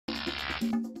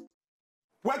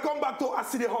Welcome back to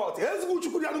AsEdeyHot. Here's good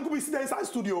you could be sitting inside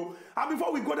studio. And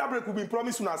before we go that break, we've been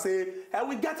promising to say,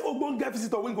 we get Ogbonge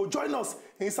visitor when go join us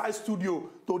inside studio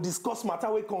to discuss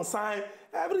matter we concern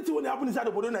everything when happen inside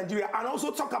the border Nigeria, and also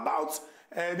talk about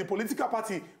the political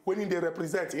party when they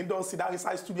represent. In don't sit down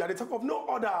inside studio. They talk of no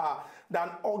other than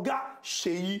Oga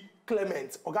Seyi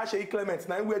Clement. Oga Seyi Clement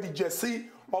now wear the jersey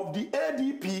of the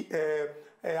ADP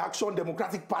Action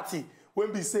Democratic Party.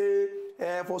 When we say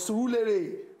for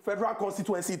Surulere Federal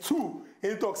Constituency 2,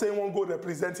 he talks saying one go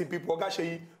representing people. Oga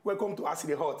Seyi, welcome to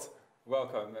AsEdeyHot.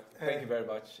 Welcome. Thank you very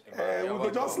much. We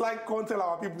could just like tell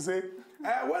our people say,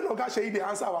 when Oga Seyi they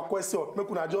answer our question, make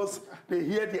una just they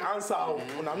hear the answer.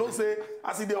 Una know say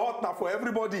AsEdeyHot now for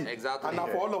everybody. Exactly. And now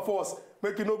for all of us.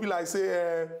 Make it not be like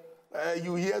say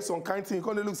you hear some kind thing, you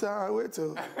can't look say, wait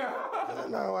till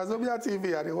now Wazobia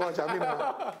TV I watch. I mean,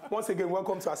 once again,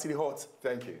 welcome to AsEdeyHot.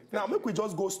 Thank you. Now, make we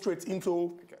just go straight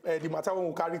into the matter when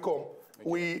we carry come.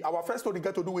 Our first story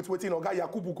get to do with waiting Oga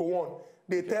Yakubu go on.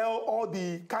 They tell all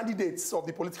the candidates of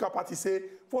the political party say,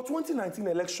 for 2019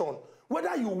 election,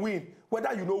 whether you win,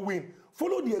 whether you no win,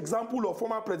 follow the example of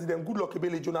former President Goodluck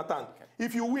Ebele Jonathan.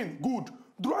 If you win, good.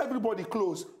 Draw everybody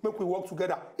close, make we work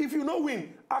together. If you no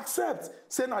win, accept,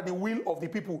 send at the will of the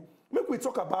people. Make we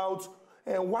talk about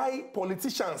why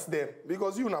politicians then,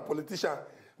 because you are politician,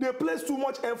 they place too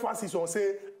much emphasis on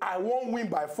say, I won't win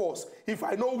by force. If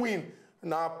I no win,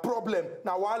 na problem,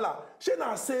 na wala. She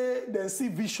na say, then see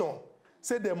vision,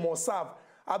 say they must serve.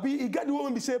 Abi, you get the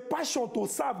way we say, passion to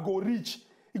serve go reach.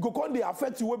 It go come dey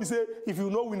affect you when we say, if you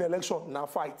no win election, na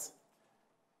fight.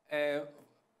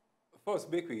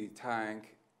 First, make we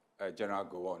thank General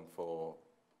Gowon for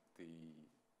the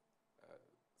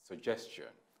suggestion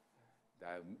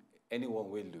that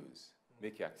anyone will lose,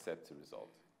 make you accept the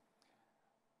result.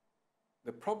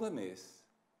 The problem is,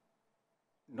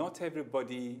 not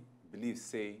everybody believes,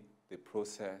 say, the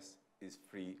process is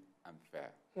free and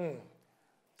fair.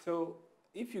 So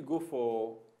if you go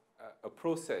for a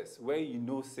process where you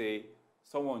know, say,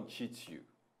 someone cheats you,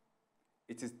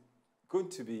 it is going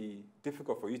to be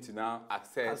difficult for you to now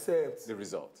accept the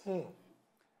result.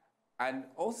 And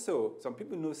also, some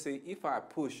people know, say, if I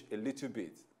push a little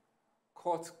bit,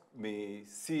 court may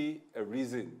see a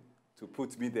reason to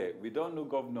put me there. We don't know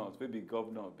governors, maybe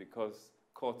governor, because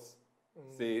courts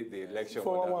say the election.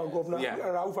 For one governor, yeah.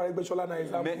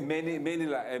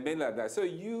 Many like that. So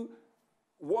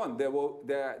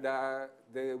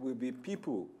there will be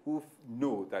people who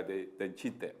know that they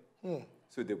cheat them,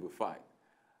 so they will fight.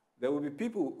 There will be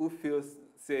people who feel,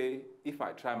 say, if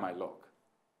I try my luck,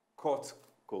 court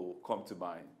will come to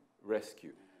my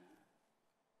rescue.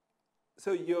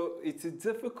 So it's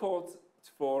difficult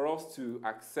for us to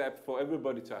accept, for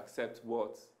everybody to accept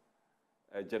what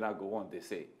General Gowon they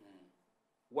say.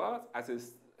 Well, as an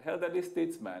elderly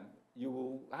statesman, you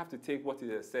will have to take what he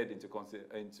has said into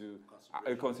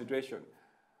consideration.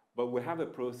 But we have a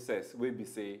process where we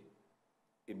say,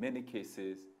 in many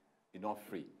cases, it's not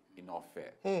free, it's not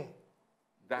fair.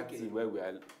 That's where we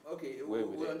are. Okay,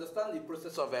 we understand the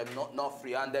process of not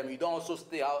free, and then we don't also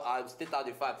state out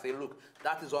the fact. Say, look,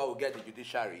 that is why we get the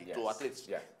judiciary to at least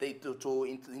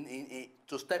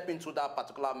to step into that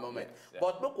particular moment.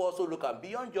 But look, also look at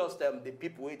beyond just the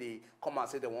people where they come and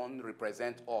say they want to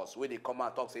represent us, where they come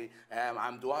and talk, say,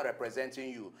 I'm the one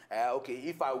representing you. Okay,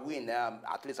 if I win,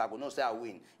 at least I will not say I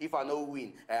win. If I no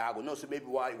win, I will not say maybe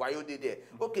why you did there.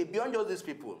 Okay, beyond just these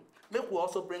people, make we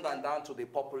also bring them down to the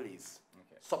populists.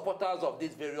 Supporters of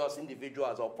these various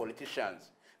individuals or politicians.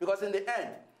 Because in the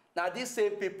end, now these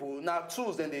same people, now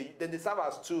tools, then they serve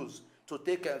as tools to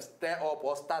take and stir up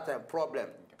or start a problem.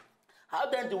 How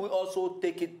then do we also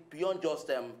take it beyond just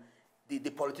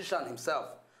the politician himself?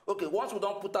 Okay, once we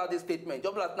don't put out this statement,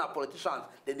 just like now politicians,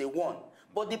 then they won.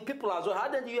 But the people as well, how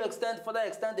then do you further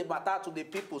extend the matter to the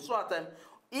people? So that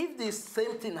if the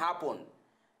same thing happen,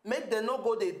 make them not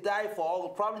go they die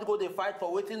for, probably go they fight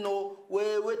for, waiting no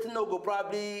go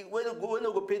probably, we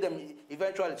no go pay them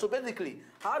eventually. So basically,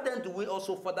 how then do we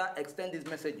also further extend these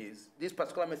messages, this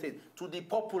particular message, to the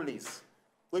populace?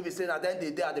 We be saying at the end of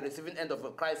the day at the receiving end of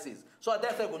a crisis. So at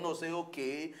that time we know say,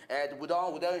 okay, we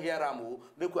don't hear them,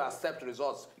 make we accept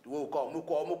results. We will come, we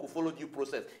will follow due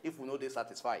process if we know they're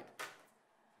satisfied.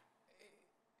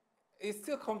 It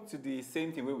still comes to the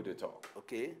same thing we would talk.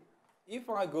 Okay. If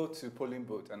I go to polling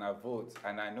booth and I vote,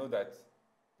 and I know that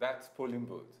polling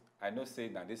booth, I know say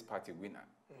that this party winner,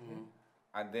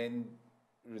 and then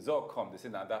result come, they say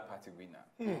that party winner.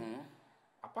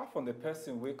 Apart from the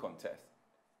person we contest,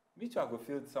 me too, I go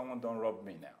feel someone don't rob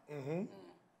me now.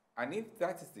 And if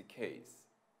that is the case,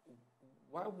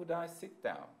 why would I sit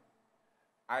down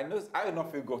I know I will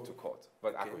not feel go to court,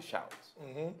 but I could shout.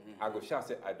 I could shout,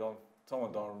 say,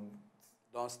 someone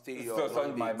don't steal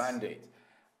your my mandate.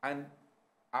 And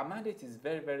our mandate is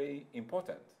very, very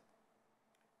important.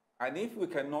 And if we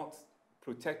cannot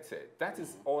protect it, that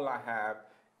is all I have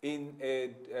in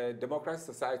a democratic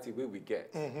society where we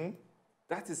get.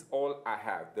 That is all I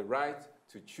have, the right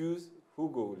to choose who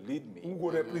go lead me. Who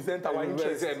go represent our interest.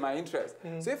 Represent my interest.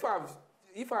 So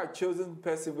if I've chosen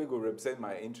person who go represent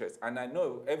my interest, and I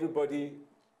know everybody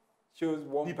chose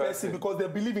one person because they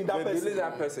believe in that person. They believe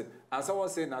that person. And someone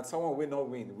saying that someone will not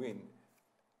win.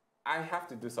 I have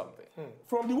to do something.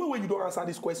 From the way you don't answer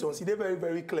these questions, they're very,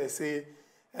 very clear. Say,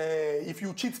 if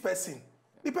you cheat person,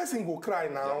 the person go cry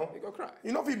now. Yeah, he go cry.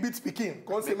 You know if he beat Pekin,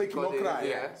 can't say make you not cry.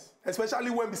 Yes. Especially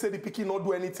when we say the Pekin not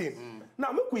do anything.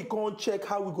 Now make we can't check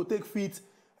how we go take fit,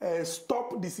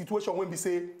 stop the situation when we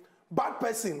say bad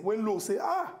person, when low say,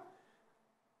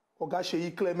 Oga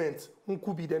Seyi Clement,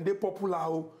 Nkubi, then they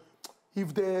popular.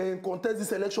 If they contest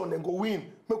this election, then go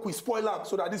win. Make we spoil them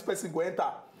so that this person go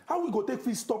enter. How we go take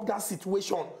fit stop that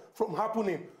situation from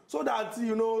happening so that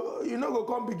you know go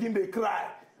come begin they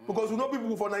cry. Because we know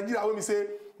people from Nigeria when we say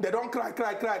they don't cry.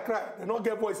 They don't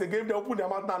get voice again. They open their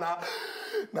mouth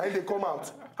now they come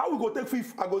out. How we go take fit?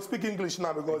 I go speak English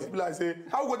now because people like say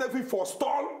how we go take fit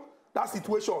forestall that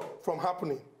situation from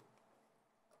happening.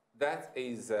 That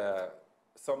is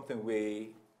something where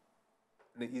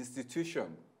the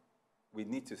institution, we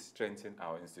need to strengthen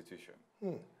our institution.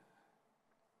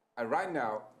 And right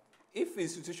now, if the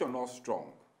institution not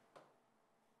strong,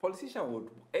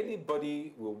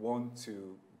 anybody will want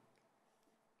to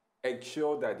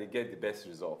ensure that they get the best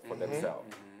result for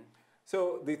themselves.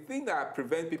 So the thing that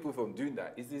prevents people from doing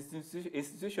that is the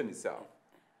institution itself.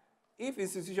 If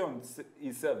institution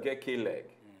itself get K-leg,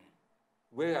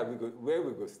 where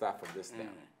we go start from this now?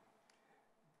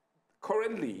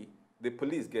 Currently, the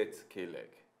police get K-leg.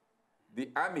 The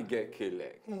army get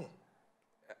K-leg.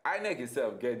 INEC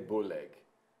itself get bow leg.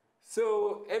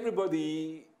 So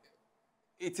everybody,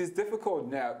 it is difficult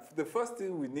now. The first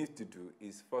thing we need to do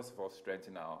is, first of all,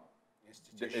 strengthen our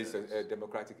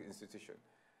democratic institution,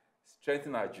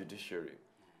 strengthen our judiciary,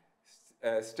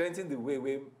 strengthen the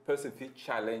way person feel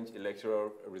challenge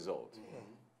electoral results.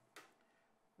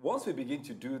 Once we begin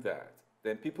to do that,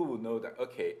 then people will know that,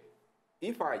 okay,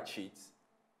 if I cheat,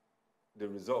 the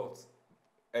results,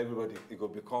 everybody, it will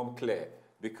become clear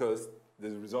because the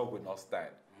result will not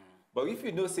stand. But if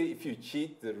you know, say, if you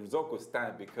cheat, the result will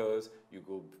stand because you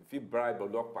go, if you bribe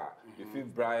Olokpa, if you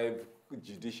bribe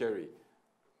Judiciary,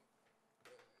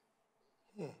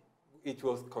 it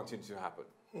will continue to happen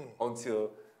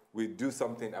until we do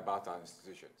something about our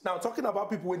institutions. Now, talking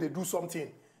about people when they do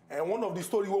something, and one of the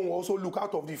stories when we also look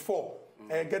out of the four,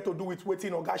 get to do with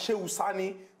waiting, Oga Shehu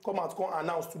Sani come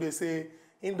announce today, say,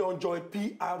 he don't join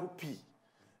PRP.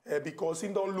 Because he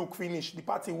don't look finish. The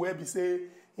party where we say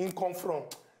he come from,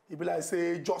 he be like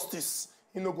say justice.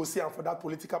 He no go see him for that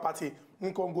political party.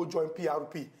 He can go join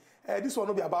PRP. This will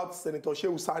not be about Senator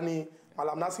Shehu Sani,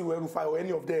 Malam Nasir Rufai or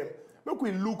any of them. Make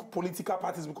we look political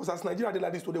parties because as Nigeria did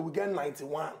like this today, we get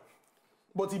 91.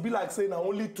 But it be like saying now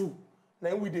only 2.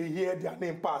 Then we they hear their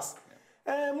name pass.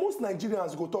 Most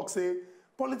Nigerians go talk say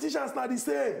politicians not the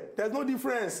same. There's no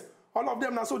difference. All of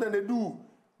them now so then they do.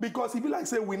 Because it be like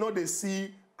say we know they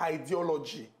see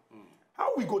ideology.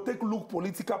 How we go take look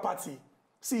political party?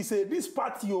 See, say this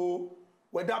party,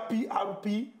 whether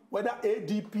PRP, whether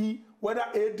ADP, whether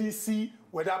ADC,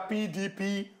 whether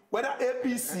PDP, whether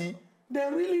APC,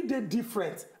 they're really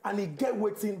different. And they get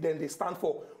waiting, then they stand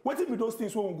for. Waiting with those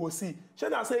things when we go see.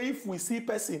 Shall I say if we see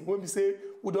person, when we say,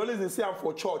 we'd always say I'm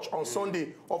for church on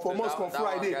Sunday or for mosque on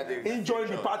Friday, enjoy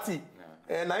the party.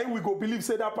 And now we go believe,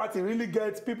 say that party really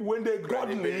gets people when they're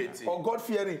godly or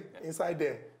God-fearing inside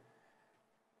them.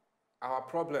 Our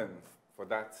problem for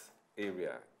that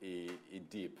area is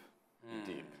deep.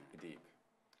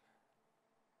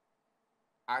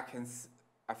 I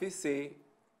feel say,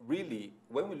 really,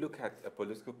 when we look at a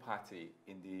political party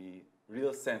in the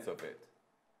real sense of it,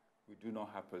 we do not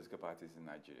have political parties in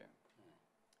Nigeria.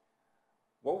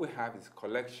 What we have is a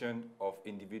collection of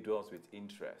individuals with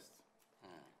interests.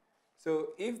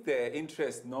 So if their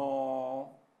interests no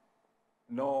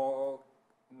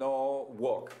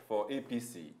work for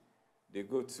APC, they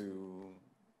go to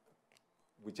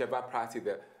whichever party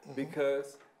there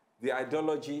because the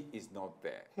ideology is not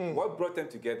there. What brought them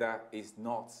together is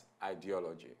not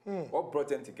ideology. What brought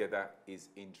them together is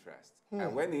interest.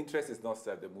 And when the interest is not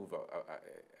served, they move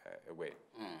away.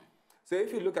 So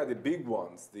if you look at the big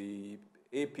ones, the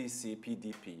APC,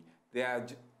 PDP,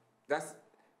 that's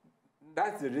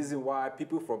the reason why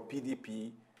people from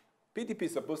PDP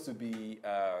is supposed to be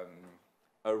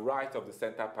a right of the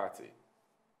center party.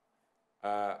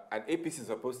 And APC is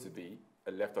supposed to be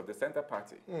a left of the center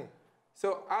party.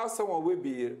 So how someone will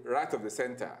be right of the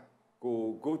center,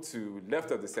 go to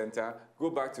left of the center, go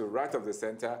back to right of the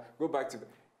center, go back to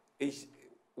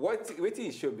what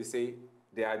it should be say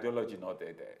the ideology not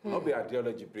there. Not the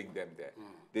ideology bring them there.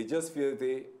 They just feel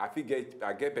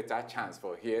I get better chance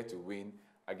for here to win,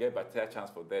 I get better chance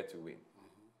for there to win.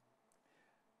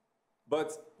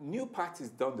 But new parties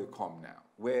don't come now,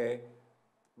 where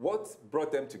what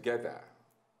brought them together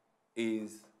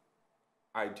is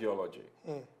ideology.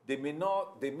 They may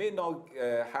not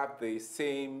have the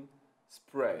same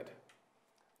spread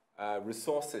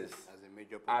resources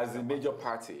as a major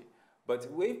party.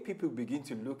 But when people begin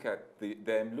to look at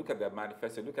look at their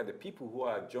manifesto, look at the people who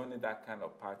are joining that kind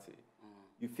of party,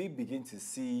 you begin to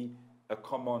see a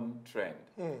common trend.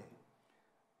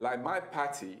 Like my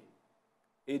party,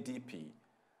 ADP,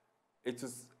 it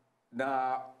was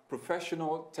now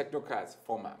professional technocrats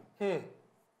former.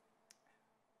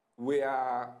 We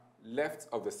are left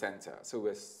of the center, so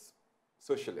we're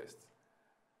socialists.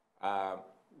 I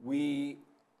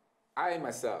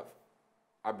myself,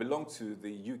 I belong to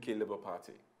the UK Labour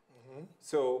Party.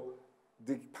 So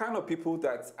the kind of people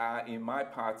that are in my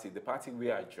party, the party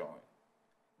where I join,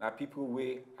 are people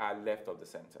who are left of the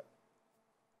center.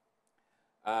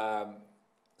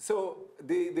 So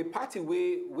the party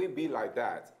will be like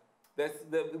that.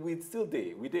 We still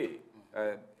there. We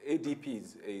there. ADP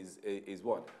is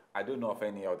one. I don't know of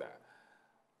any other.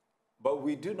 But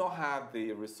we do not have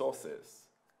the resources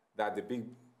that the big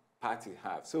party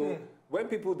have. So when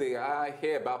people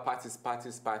hear about parties,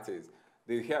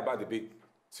 they hear about the big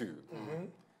two.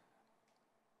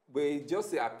 We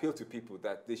just appeal to people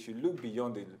that they should look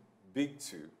beyond the big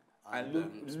two and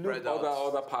look at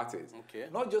other parties.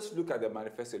 Not just look at the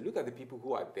manifesto, look at the people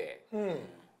who are there.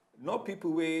 Not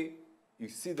people where you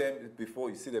see them before,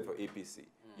 you see them for APC.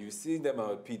 You see them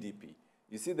for PDP.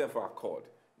 You see them for Accord.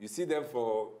 You see them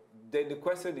for... Then the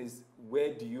question is,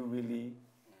 where do you really...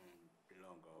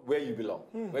 Where you belong.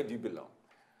 Where do you belong?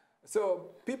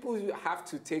 So people have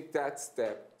to take that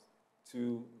step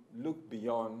to look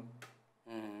beyond...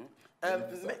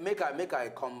 May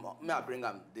I bring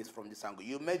this from this angle?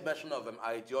 You made mention of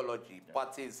ideology,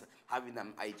 parties having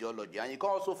an ideology. And you can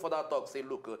also further talk, say,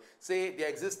 look, say the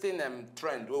existing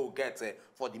trend we will get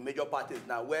for the major parties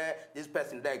now, where this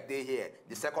person leg day here,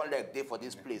 the second leg day for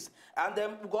this place. And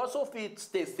then we also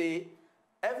say,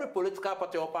 every political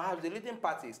party, or perhaps the leading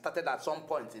party, started at some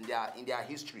point in their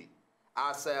history.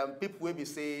 As people will be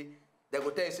say, they go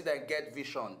tell you, see, they get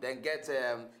vision, then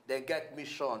get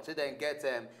mission, see,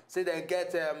 they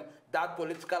get that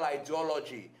political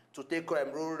ideology to take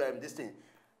rule this thing.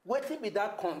 Waiting be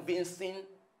that convincing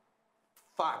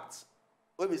fact.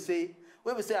 When we say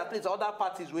at least other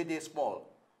parties where they small,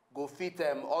 go fit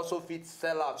also fit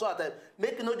sell out. So that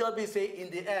make no just be say in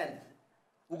the end,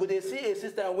 we go see a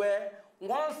system where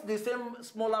once the same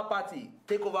smaller party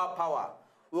take over power,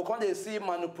 we can't see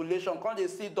manipulation, can't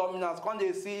see dominance,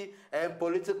 can't see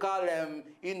political,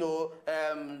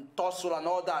 tussle and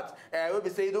all that. We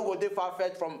say you don't go there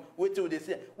far-fetched from waiting with the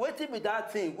same. Waiting with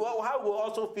that thing, well, how we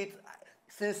also fit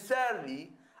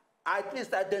sincerely, at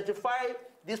least identify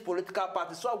this political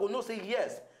party. So I will not say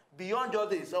yes beyond just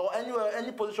this or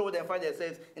any position where they find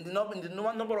themselves in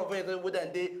the number of ways where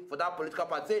they for that political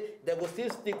party. Say they will still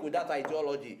stick with that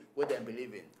ideology where they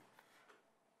believe in.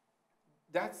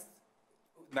 That's.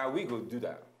 Now we go do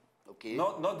that. Okay.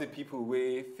 Not the people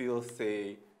who feel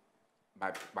say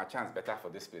my chance better for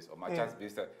this place or my chance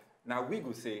better. Now we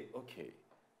go say, okay,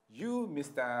 you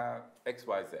Mr.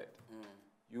 XYZ,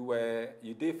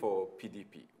 you did for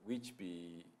PDP, which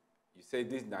be you say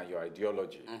this now your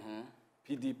ideology.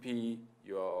 PDP,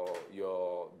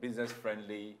 you're business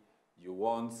friendly, you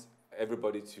want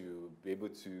everybody to be able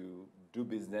to do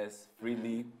business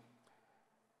freely.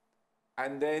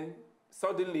 And then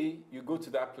suddenly, you go to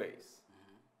that place.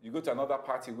 You go to another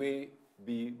party where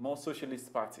be more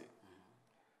socialist party.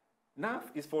 Now,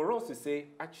 it's for us to say,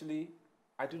 actually,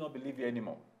 I do not believe you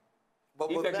anymore. But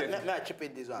may I chip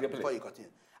in this one before you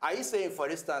continue? Are you saying, for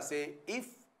instance, say, if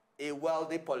a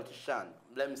wealthy politician,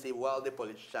 let me say wealthy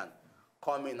politician,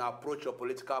 come in and approach your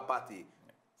political party,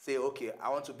 say, okay, I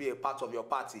want to be a part of your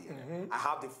party. I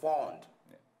have the fund.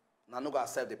 Now, I'm not going to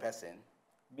accept the person.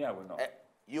 Me, I will not.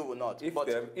 You will not. Let's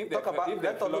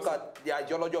look at the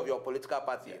ideology of your political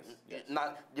party. Yes.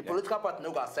 Now, the political party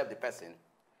no go accept the person.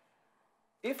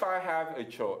 If I have a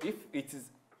choice, if it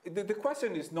is, the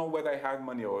question is not whether I have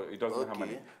money or it doesn't have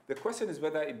money. The question is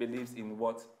whether it believes in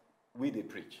what they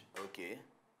preach. Okay.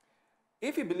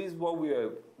 If he believes what we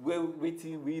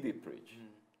they preach,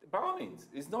 By all means,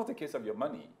 it's not a case of your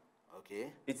money.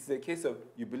 Okay. It's a case of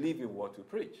you believe in what you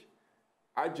preach.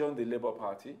 I joined the Labour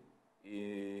Party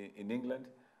in England.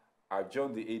 I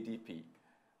joined the ADP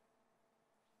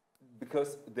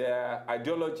because their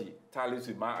ideology tallies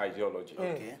with my ideology.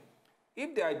 Okay.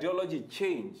 If the ideology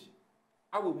change,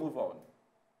 I will move on.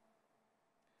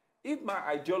 If my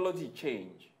ideology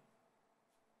change,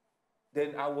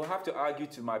 then I will have to argue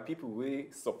to my people who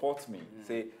support me.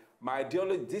 Say, my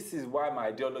ideology, this is why my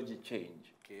ideology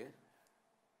changed. Okay.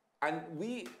 And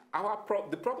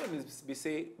the problem is we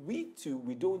say, we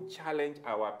don't challenge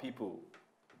our people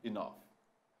enough.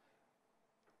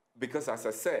 Because as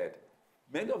I said,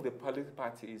 many of the political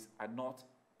parties are not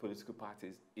political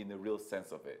parties in the real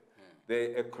sense of it.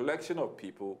 They're a collection of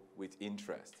people with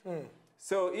interest.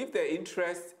 So if their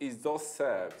interest is just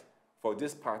served for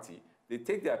this party, they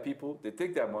take their people, they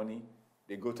take their money,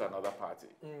 they go to another party.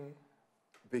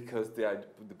 Because the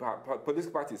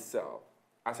political party itself,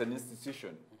 as an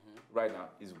institution, right now,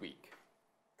 is weak.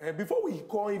 Before we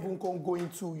even go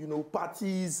into,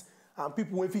 parties and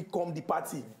people when we come the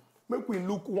party, make we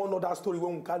look one other story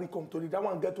when we carry come to it. That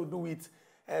one get to do with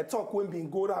talk when we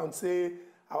go around, say,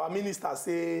 our minister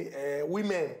say,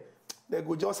 women, they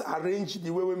go just arrange the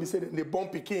way when we say they bomb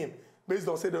Pekin, based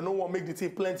on say they don't want to make the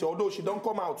thing plenty. Although she don't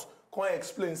come out, can't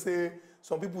explain, say,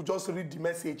 some people just read the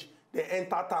message, they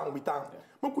enter town with them.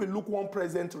 Make we look one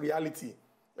present reality.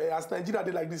 As Nigeria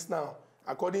did like this now,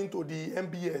 according to the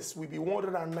MBS, we be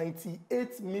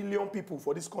 198 million people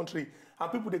for this country.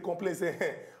 And people, they complain, say,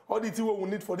 hey, all the things we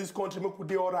need for this country, make we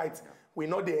do all right. We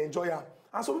know they enjoy them.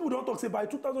 And some people don't talk, say, by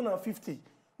 2050,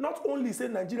 not only say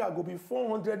Nigeria go be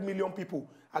 400 million people,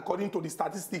 according to the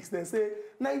statistics, then say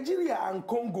Nigeria and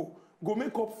Congo go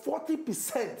make up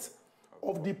 40%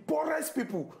 of the poorest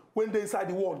people when they inside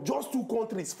the world. Just two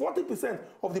countries, 40%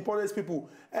 of the poorest people.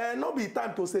 And not be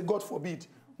time to say, God forbid,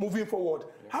 moving forward,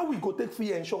 how we go take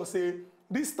free ensure, say,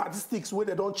 these statistics where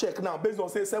they don't check now, based on,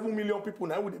 say, 7 million people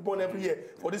now will be born every year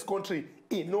for this country,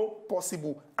 it's not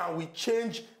possible. And we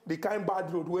change the kind of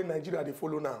bad road where Nigeria they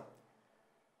follow now.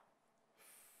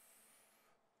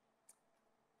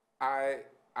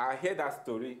 I hear that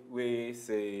story where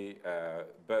say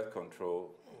birth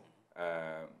control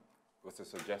was a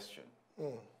suggestion.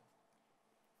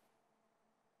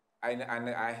 And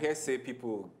I hear say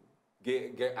people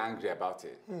get angry about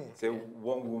it. Say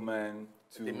one woman,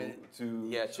 two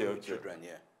children.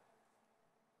 Yeah.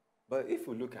 But if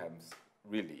we look at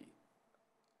really,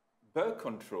 birth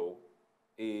control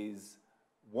is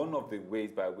one of the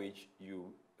ways by which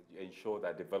you ensure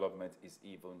that development is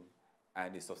even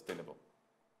and is sustainable.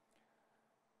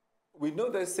 We know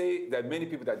they say that many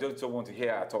people that don't want to hear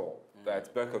at all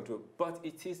that birth control, but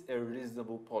it is a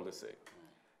reasonable policy.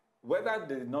 Whether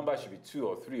the number should be 2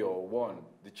 or 3 or 1,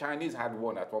 the Chinese had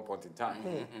 1 at one point in time.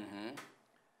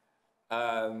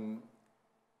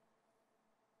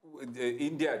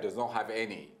 India does not have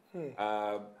any.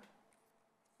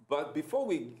 But before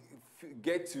we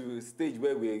get to a stage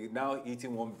where we're now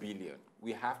eating 1 billion,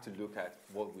 we have to look at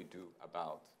what we do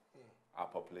about our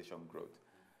population growth.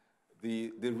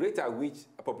 The rate at which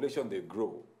a population they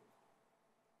grow,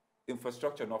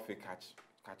 infrastructure not will catch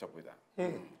up with that.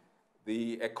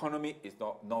 The economy is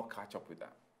not catch up with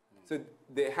that. So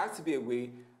there has to be a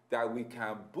way that we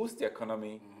can boost the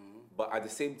economy, but at the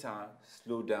same time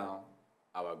slow down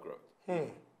our growth.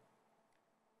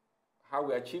 How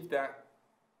we achieve that?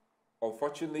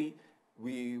 Unfortunately,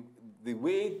 the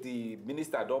way the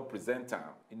minister don't present them,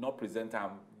 he not present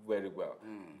them very well.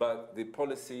 But the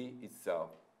policy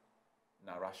itself,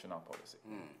 na rational policy.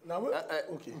 Now,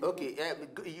 okay.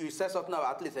 You said something now.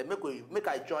 At least make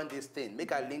I join this thing.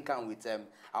 Make I link on with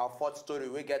our fourth story.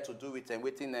 We get to do with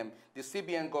waiting the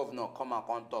CBN governor come and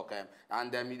come talk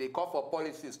and they call for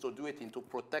policies to do it to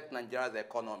protect Nigeria's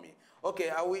economy.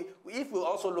 Okay, if we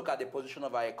also look at the position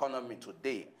of our economy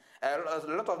today. A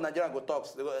lot of Nigerians go talk.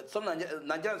 Some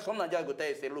Nigerians go tell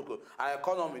you, say, look, our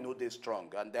economy no dey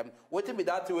strong, and waiting be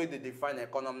that way they define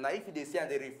economy. Now, if they see and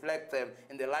they reflect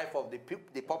in the life of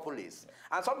the populace,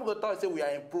 and some people talk say we are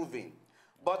improving,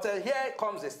 but here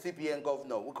comes the CBN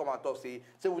governor. We come and talk say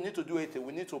we need to do it.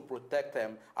 We need to protect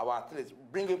our athletes,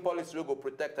 bringing policy we go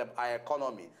protect our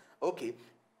economy. Okay,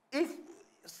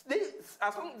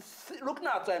 looking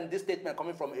at this statement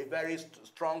coming from a very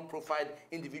strong profile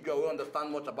individual who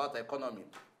understands much about the economy,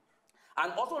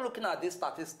 and also looking at this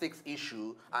statistics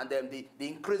issue and then the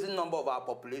increasing number of our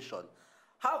population,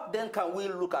 how then can we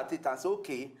look at it and say,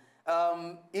 okay,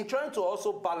 in trying to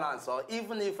also balance, or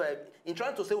even if in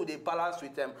trying to say with a balance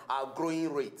with our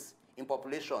growing rates, in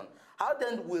population, how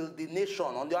then will the nation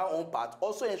on their own part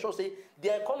also ensure say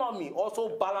the economy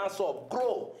also balance up,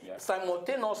 grow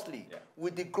simultaneously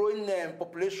with the growing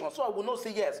population? So I will not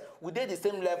say yes, we did the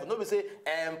same level. Nobody say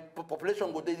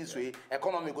population go this way,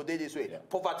 economy go this way,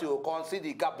 poverty will come, see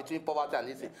the gap between poverty and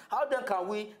this. How then can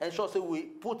we ensure say we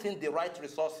put in the right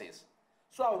resources?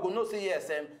 So I will not say yes,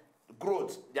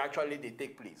 growth they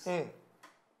take place.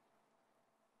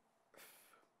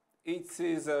 It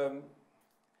is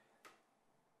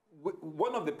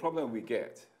one of the problems we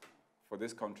get for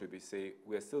this country. We say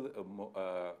we are still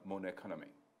a mono economy.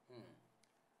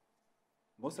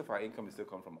 Most of our income is still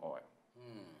come from oil,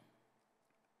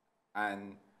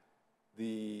 and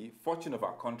the fortune of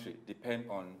our country depend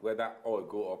on whether oil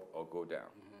go up or go down.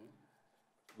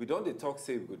 We don't talk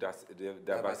say we go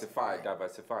diversify. We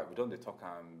don't talk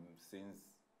since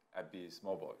I be a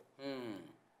small boy.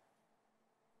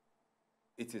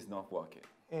 It is not working.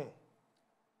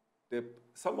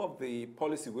 Some of the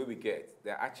policy where we get,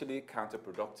 they're actually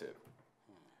counterproductive.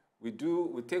 We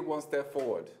take one step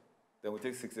forward, then we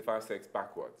take 65 steps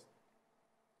backwards.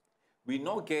 We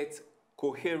not get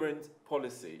coherent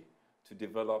policy to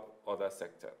develop other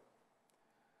sector.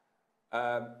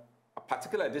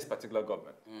 Particularly this particular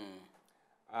government.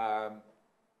 I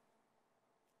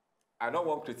don't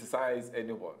want to criticize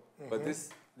anyone, but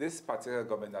this particular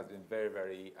government has been very,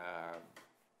 very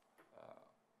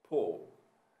poor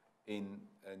in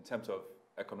terms of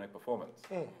economic performance.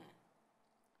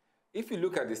 If you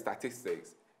look at the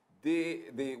statistics,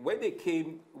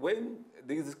 when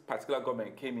this particular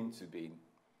government came into being,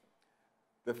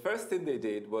 the first thing they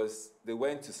did was they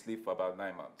went to sleep for about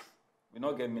 9 months. We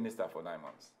not get minister for 9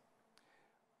 months.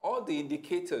 All the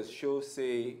indicators show,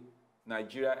 say,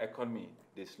 Nigeria economy,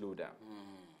 they slow down.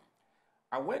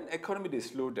 And when economy, they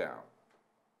slow down,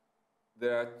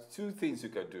 there are two things you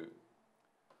can do.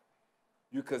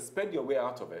 You can spend your way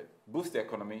out of it, boost the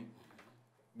economy.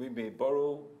 We may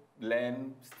borrow,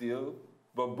 lend, steal,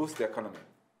 but boost the economy.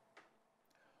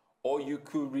 Or you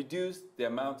could reduce the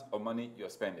amount of money you're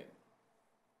spending.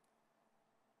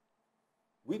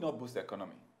 We not boost the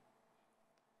economy.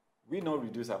 We not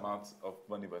reduce the amount of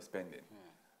money we're spending.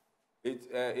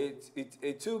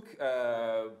 It took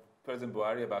President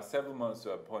Buhari about 7 months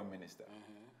to appoint minister.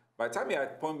 By the time you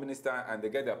appoint minister and they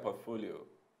get their portfolio,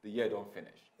 the year don't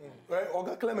finish. Right,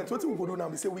 Oga Clement, what we do now,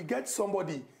 we say we get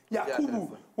somebody,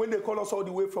 Yakubu, when they call us all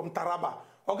the way from Taraba.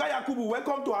 Oga Yakubu,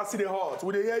 welcome to AsEdeyHot.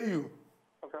 We hear you.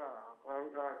 Okay,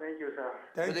 thank you, sir.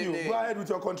 Thank you. Go ahead with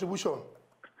your contribution.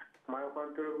 My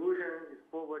contribution is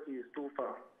poverty is too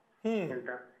far in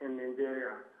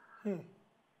Nigeria. The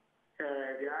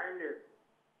INEC,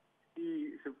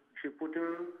 she put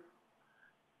in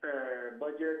a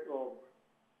budget of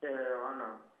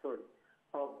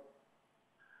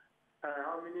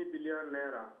how many billion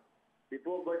naira? The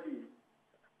poverty.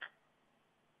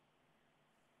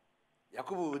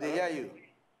 Yakubu, would they hear you?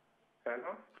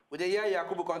 Hello? Would they hear you,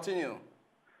 Yakubu? Continue.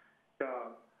 So,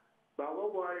 Baba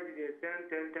Buhari, they send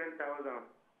 10,000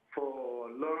 for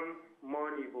loan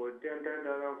money, for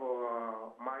 10,000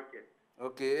 for market.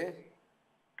 Okay.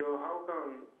 So how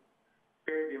can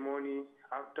pay the money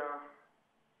after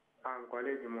and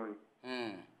collect the money?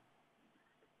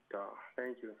 So,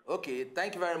 thank you. Okay,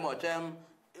 thank you very much.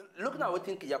 Looking at what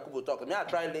Yakubu talk, I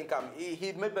try link him.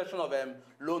 He made mention of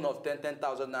loan of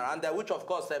 10,000 naira, and which of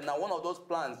course now one of those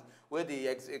plans where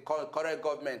the current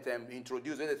government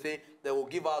introduced, where they say they will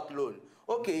give out loan.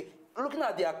 Okay, looking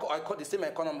at the same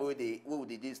economy where they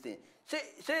did this thing.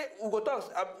 Say we go talk.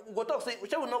 Say we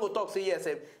not go talk. Say yes.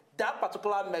 That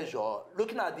particular measure,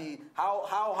 looking at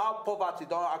how poverty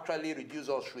don't actually reduce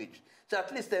or reach. So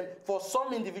at least for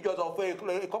some individuals or for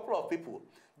a couple of people,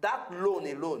 that loan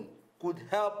alone could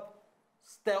help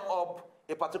stir up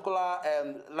a particular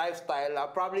lifestyle,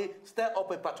 probably stir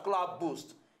up a particular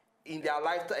boost in their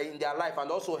life,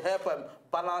 and also help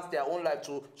balance their own life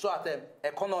too, so that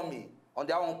economy on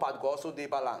their own part go also be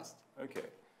balanced. Okay.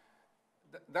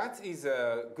 That is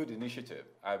a good initiative.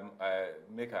 I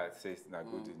say it's a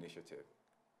good initiative.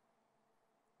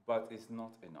 But it's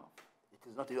not enough. It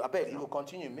is not enough. I bet you will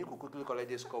continue. Make we quickly collect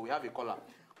this call. We have a caller.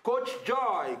 Coach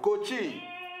Joy, Coachy.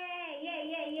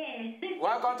 Yeah.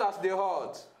 Welcome to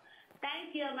AsEdeyHot.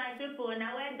 Thank you, my people.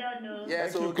 Now well done. No?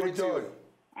 Yes, we greet you.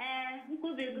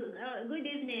 Good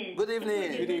evening. Good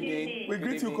evening. Good evening. We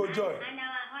greet you, Coach Joy. And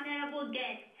our honorable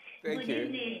guest. Thank you.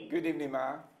 Evening. Good evening,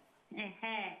 ma.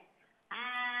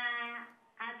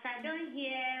 As I don't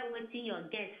hear what your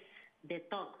guests they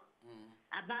talk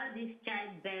about this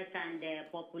childbirth and the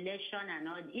population and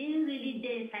all, it really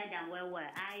dey inside and well.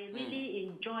 I really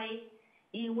enjoy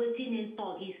in waiting in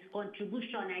talk, his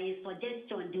contribution and his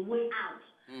suggestion, the way out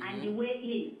and the way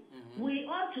in. We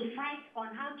ought to fight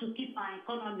on how to keep our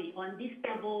economy on this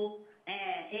stable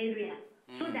area,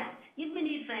 so that even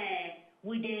if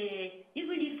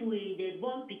we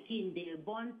born Peking,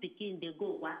 they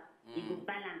go what it will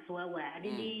balance well. I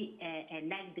really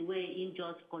like the way he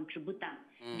just contribute them.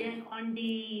 Then on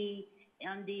the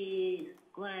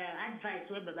advice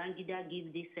where Babangida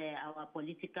give this our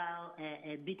political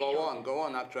big go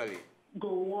on actually.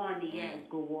 Go on, yes,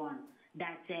 go on.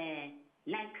 That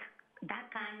like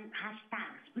that kind hashtag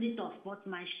spirit of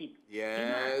sportsmanship.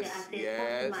 Yes, as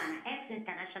a sportsman,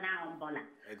 ex-international handballer.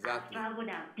 Exactly. I've traveled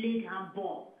and played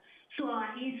handball. So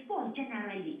in sports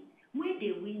generally, when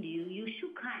they win you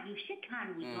shake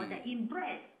hand with others,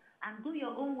 embrace and go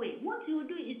your own way. What you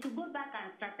do is to go back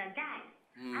and strategize.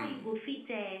 How you go fit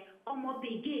come up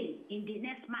again in the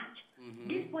next match.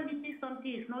 This politics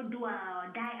something is not do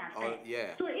or die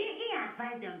affair. So he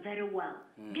advised them very well.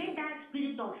 Get that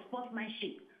spirit of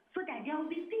sportsmanship so that there will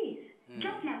be peace.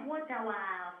 Just like what our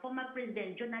former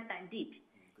president Jonathan did.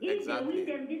 If they win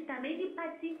them this time, any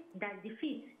party that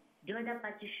defeats, the other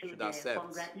party should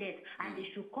congratulate. And they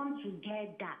should come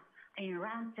together in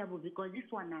round table, because this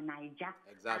one is Niger.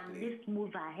 And let's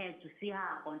move ahead to see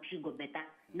how our country go better.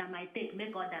 Now my take,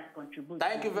 make others contribute.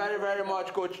 Thank you very, very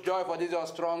much, Coach Joy, for this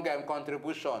strong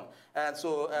contribution. And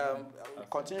so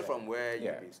continue from where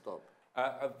you stop.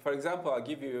 For example, I'll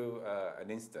give you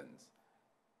an instance.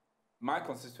 My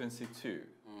constituency too,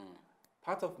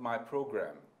 part of my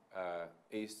program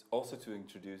is also to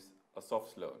introduce a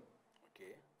soft loan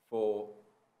for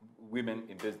women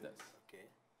in business.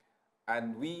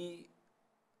 And we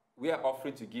are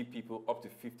offering to give people up to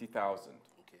 50,000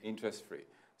 interest-free.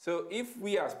 So if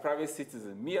we as private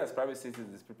citizens, me as private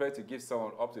citizens, is prepared to give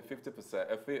someone up to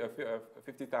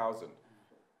 50,000,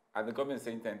 and the government is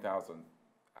saying 10,000,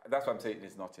 that's what I'm saying,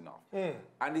 it's not enough.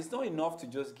 And it's not enough to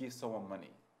just give someone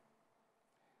money.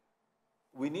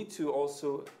 We need to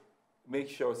also make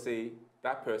sure, say,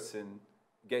 that person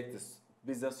gets this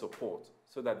business support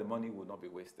so that the money will not be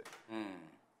wasted.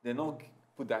 They don't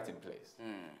put that in place.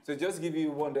 So just give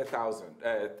you 10,000,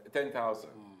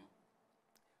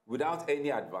 without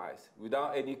any advice,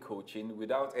 without any coaching,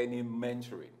 without any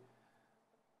mentoring.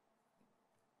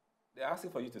 They're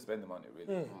asking for you to spend the money,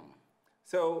 really.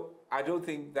 So I don't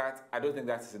think that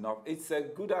is enough. It's a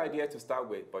good idea to start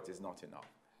with, but it's not enough.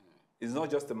 It's not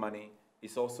just the money,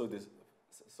 it's also the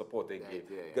support they give.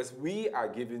 Because we are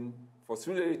giving, for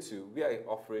Surulere 2, we are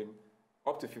offering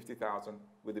up to 50,000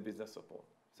 with the business support.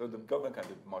 So the government can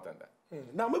do more than that.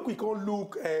 Now, make we can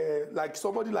look like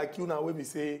somebody like you now, when we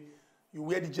say you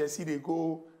wear the jersey, they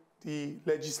go the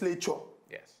legislature.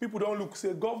 Yes. People don't look,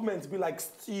 say government be like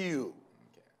steel.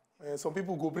 Some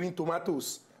people go bring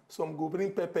tomatoes, some go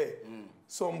bring pepper,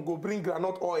 some go bring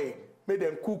groundnut oil, make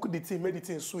them cook the thing, make the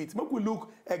thing sweet. Make we look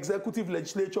executive,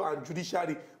 legislature, and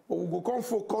judiciary, but we go come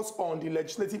focus on the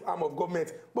legislative arm of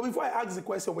government. But before I ask the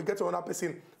question, we get to another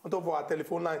person on top of our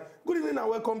telephone line. Good evening and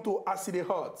welcome to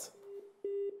AsEdeyHot.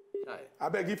 I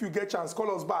beg, if you get chance,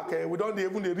 call us back. We don't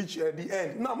even reach the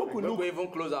end. Now, we look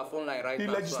even close our phone line right now.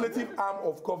 The legislative arm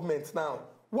of government now.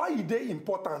 Why is it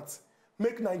important?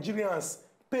 Make Nigerians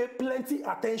pay plenty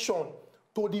attention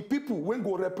to the people when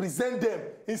go represent them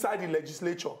inside the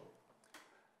legislature.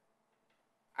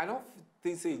 I don't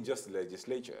think say just the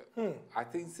legislature. I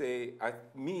think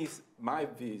my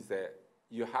view is that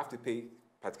you have to pay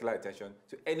particular attention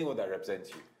to anyone that represents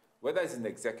you, whether it's in the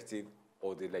executive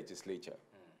or the legislature.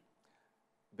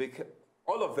 Because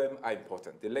all of them are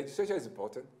important. The legislature is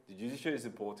important, the judiciary is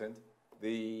important,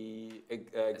 the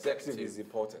executive is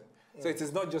important. So it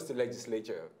is not just the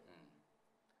legislature.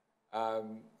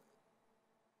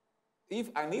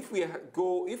 If we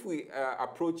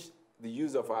approach the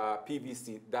use of our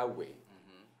PVC that way,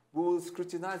 we will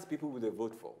scrutinize people we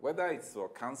vote for, whether it's for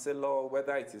councillor,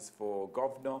 whether it is for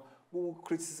governor, we will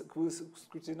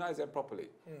scrutinize them properly.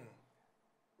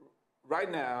 Right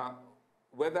now,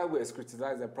 whether we're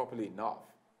scrutinizing them properly enough,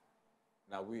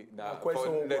 the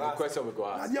question will go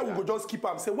ask. We go just keep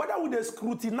up. Say whether we they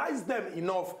scrutinize them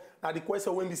enough. Now the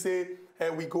question when we say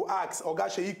we go ask Oga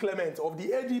Seyi Clement of the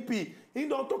ADP. He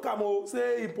don't talk about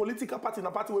say in political party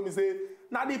when we say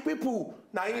now the people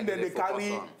now in there they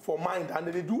carry for mind and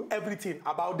they do everything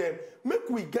about them. Make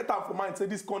we get out for mind say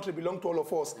this country belong to all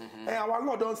of us. And our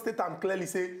law don't state and clearly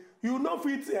say you no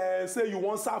fit say you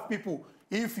want serve people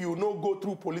if you no go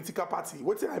through political party.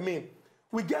 What do I mean?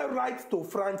 We get right to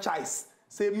franchise.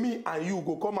 Say me and you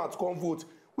go come out, come vote.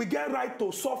 We get right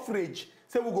to suffrage.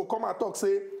 Say we go come and talk,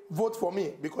 say vote for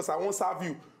me because I won't serve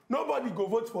you. nobody go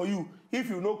vote for you if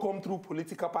you no come through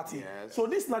political party. Yes. So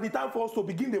this is not the time for us to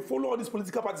begin. They follow all these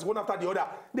political parties one after the other.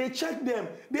 They check them.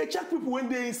 They check people when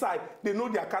they're inside. They know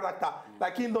their character.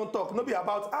 Like him don't talk. No be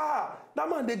about, that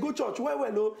man, they go church, well,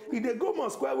 oh. If they go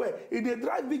mosque, well, if they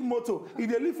drive big motor, if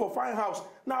they live for fine house.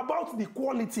 Now about the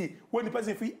quality when the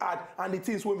person feel add and the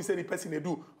things when we say the person they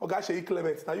do. Oga Seyi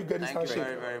Clement, now you get this handshake. Thank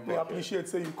you very, very much. We appreciate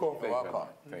say you come. You're welcome.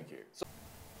 Thank you.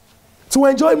 To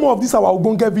enjoy more of these our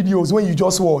Ogbonge videos when you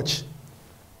just watch,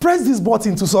 press this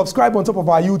button to subscribe on top of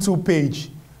our YouTube page.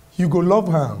 You go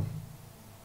love am.